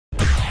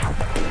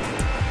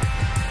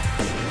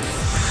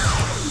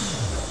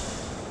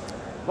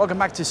Welcome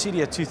back to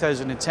CEDIA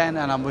 2010,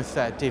 and I'm with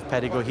Dave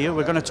Pedigo here.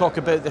 We're going to talk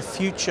about the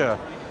future.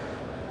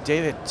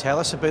 David, tell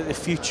us about the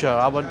future.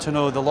 I want to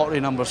know the lottery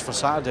numbers for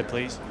Saturday,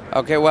 please.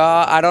 Okay,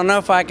 well, I don't know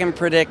if I can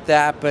predict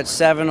that, but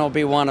 7 will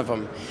be one of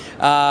them.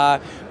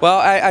 Well,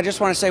 I just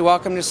want to say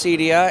welcome to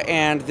CEDIA,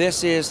 and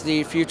this is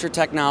the Future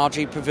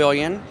Technology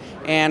Pavilion,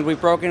 and we've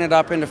broken it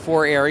up into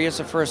 4 areas.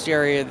 The first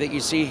area that you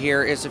see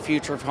here is the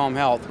future of home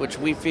health, which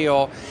we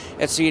feel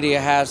at CEDIA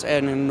has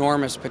an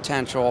enormous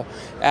potential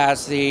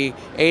as the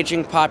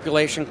aging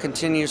population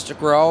continues to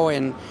grow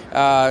and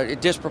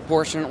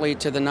disproportionately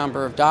to the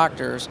number of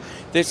doctors.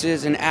 This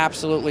is an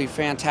absolutely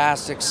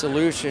fantastic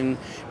solution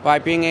by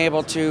being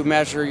able to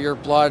measure your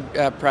blood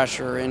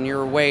pressure and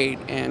your weight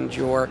and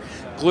your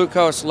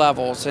glucose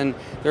levels, and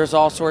there's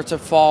all sorts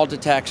of fall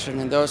detection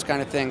and those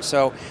kind of things.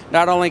 So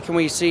not only can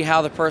we see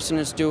how the person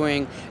is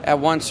doing at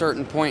one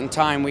certain point in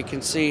time, we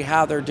can see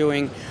how they're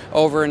doing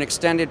over an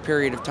extended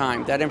period of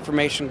time. That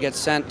information gets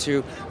sent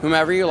to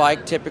whomever you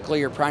like, typically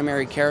your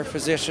primary care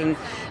physician,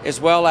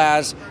 as well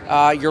as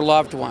your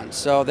loved ones.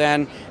 So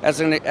then,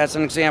 as an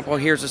example,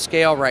 here's a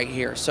scale right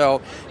here.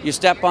 So you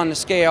step on the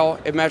scale,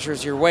 it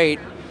measures your weight.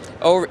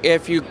 Or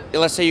if you,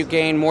 let's say you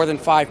gain more than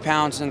 5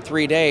 pounds in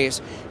 3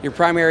 days, your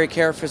primary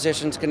care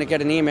physician is going to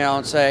get an email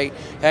and say,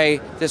 hey,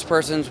 this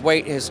person's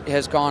weight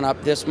has gone up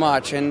this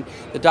much. And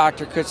the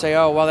doctor could say,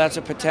 oh, well, that's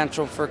a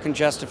potential for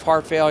congestive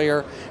heart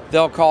failure.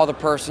 They'll call the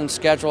person,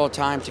 schedule a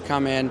time to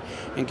come in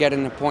and get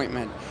an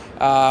appointment.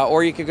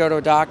 Or you could go to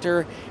a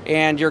doctor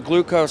and your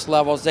glucose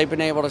levels, they've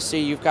been able to see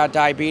you've got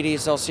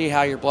diabetes, they'll see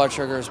how your blood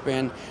sugar has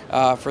been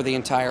for the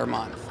entire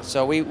month.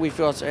 So we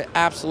feel it's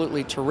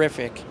absolutely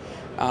terrific.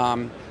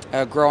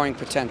 Growing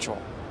potential.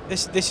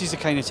 This is the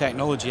kind of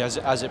technology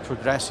as it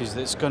progresses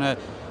that's going to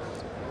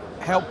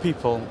help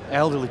people,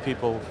 elderly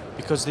people,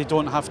 because they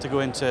don't have to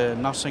go into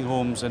nursing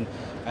homes and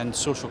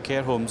social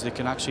care homes. They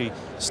can actually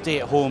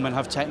stay at home and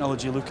have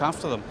technology look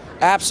after them.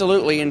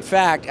 Absolutely. In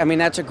fact, I mean,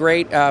 that's a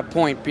great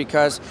point,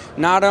 because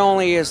not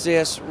only is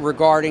this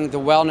regarding the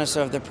wellness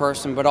of the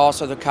person, but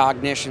also the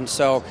cognition.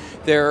 So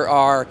there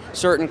are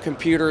certain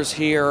computers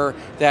here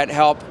that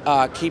help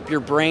keep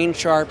your brain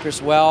sharp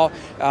as well.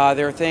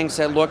 There are things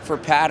that look for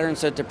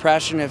patterns of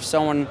depression if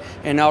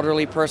an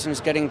elderly person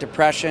is getting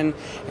depression.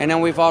 And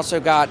then we've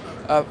also got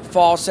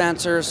fall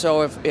sensors,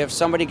 so if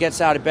somebody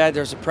gets out of bed,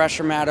 there's a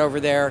pressure mat over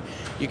there.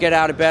 You get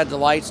out of bed, the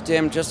lights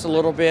dim just a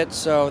little bit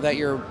so that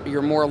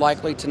you're more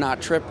likely to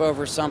not trip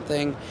over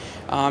something.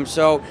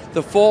 So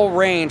the full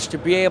range to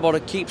be able to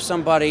keep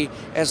somebody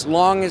as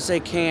long as they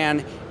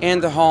can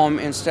in the home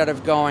instead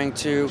of going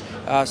to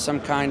some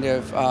kind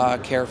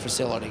of care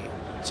facility.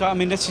 So, I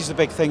mean, this is the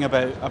big thing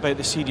about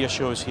the CEDIA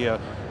shows here.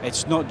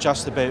 It's not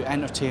just about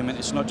entertainment,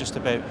 it's not just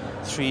about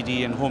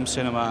 3D and home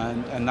cinema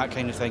and that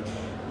kind of thing.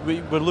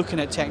 We're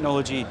looking at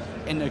technology,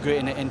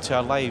 integrating it into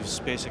our lives,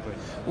 basically.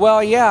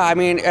 Well, yeah, I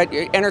mean,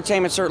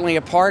 entertainment's certainly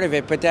a part of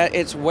it, but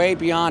it's way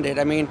beyond it.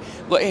 I mean,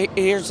 look,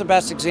 here's the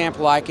best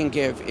example I can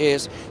give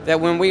is that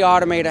when we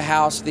automate a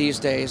house these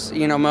days,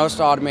 you know, most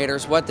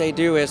automators, what they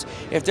do is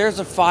if there's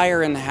a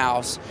fire in the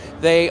house,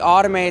 they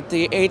automate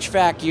the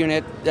HVAC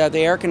unit, the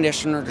air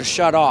conditioner, to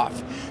shut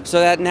off, so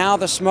that now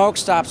the smoke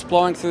stops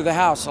blowing through the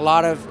house. A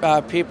lot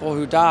of people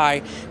who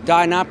die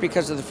not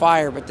because of the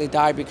fire, but they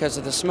die because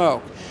of the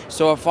smoke.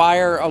 So a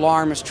fire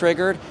alarm is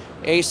triggered,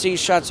 AC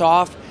shuts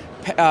off,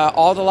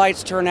 all the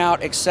lights turn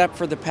out except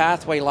for the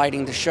pathway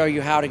lighting to show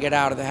you how to get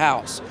out of the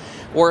house.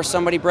 Or if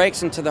somebody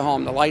breaks into the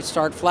home, the lights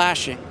start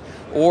flashing.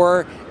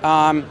 Or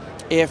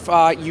if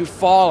you've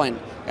fallen,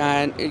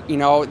 and you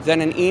know, then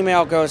an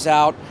email goes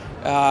out.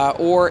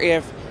 Or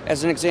if,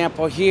 as an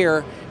example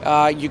here,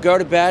 you go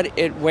to bed,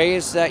 it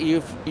weighs that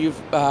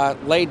you've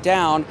laid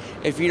down.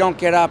 If you don't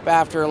get up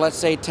after, let's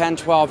say, 10,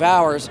 12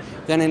 hours,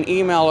 then an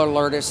email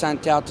alert is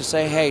sent out to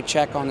say, hey,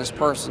 check on this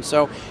person.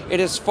 So it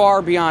is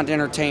far beyond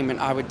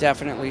entertainment, I would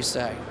definitely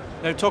say.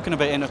 Now, talking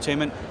about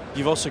entertainment,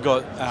 you've also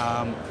got,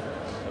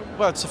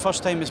 well, it's the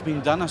first time it's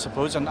been done, I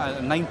suppose, a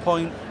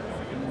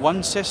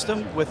 9.1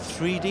 system with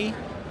 3D?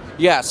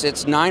 Yes,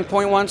 it's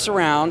 9.1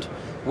 surround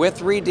with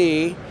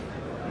 3D,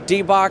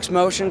 D-box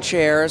motion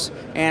chairs,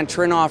 and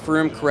turn-off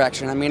room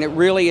correction. I mean, it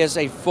really is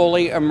a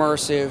fully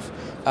immersive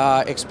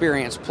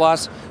experience.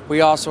 Plus,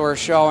 we also are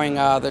showing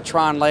the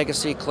Tron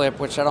Legacy clip,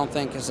 which I don't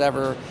think has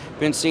ever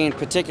been seen,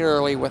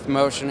 particularly with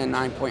motion and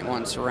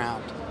 9.1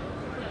 surround.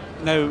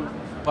 Now,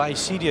 by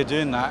CEDIA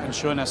doing that and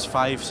showing us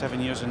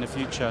 5-7 years in the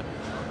future,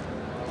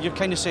 you're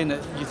kind of saying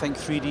that you think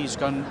 3D is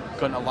going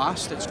to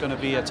last, it's going to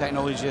be a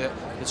technology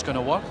that's going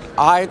to work?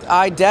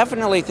 I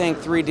definitely think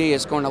 3D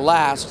is going to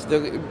last,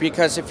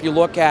 because if you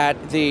look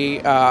at the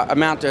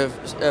amount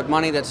of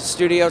money that the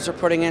studios are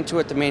putting into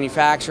it, the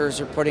manufacturers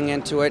are putting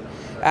into it,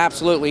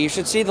 absolutely. You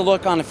should see the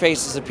look on the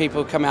faces of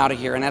people who come out of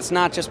here, and that's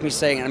not just me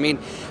saying it. I mean,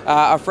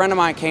 a friend of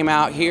mine came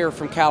out here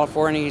from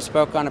California, he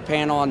spoke on a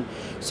panel, and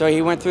so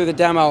he went through the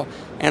demo,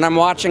 and I'm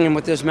watching him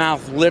with his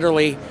mouth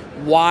literally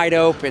wide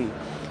open.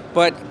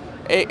 But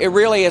it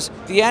really is.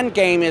 The end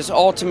game is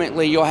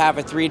ultimately you'll have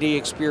a 3D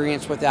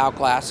experience without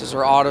glasses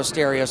or auto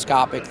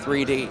stereoscopic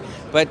 3D,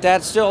 but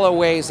that's still a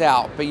ways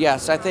out. But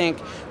yes, I think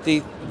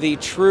the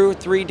true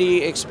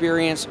 3D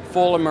experience,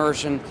 full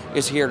immersion,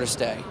 is here to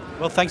stay.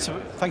 Well, thanks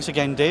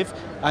again, Dave,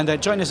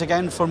 and join us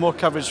again for more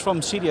coverage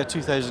from CEDIA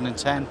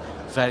 2010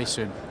 very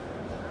soon.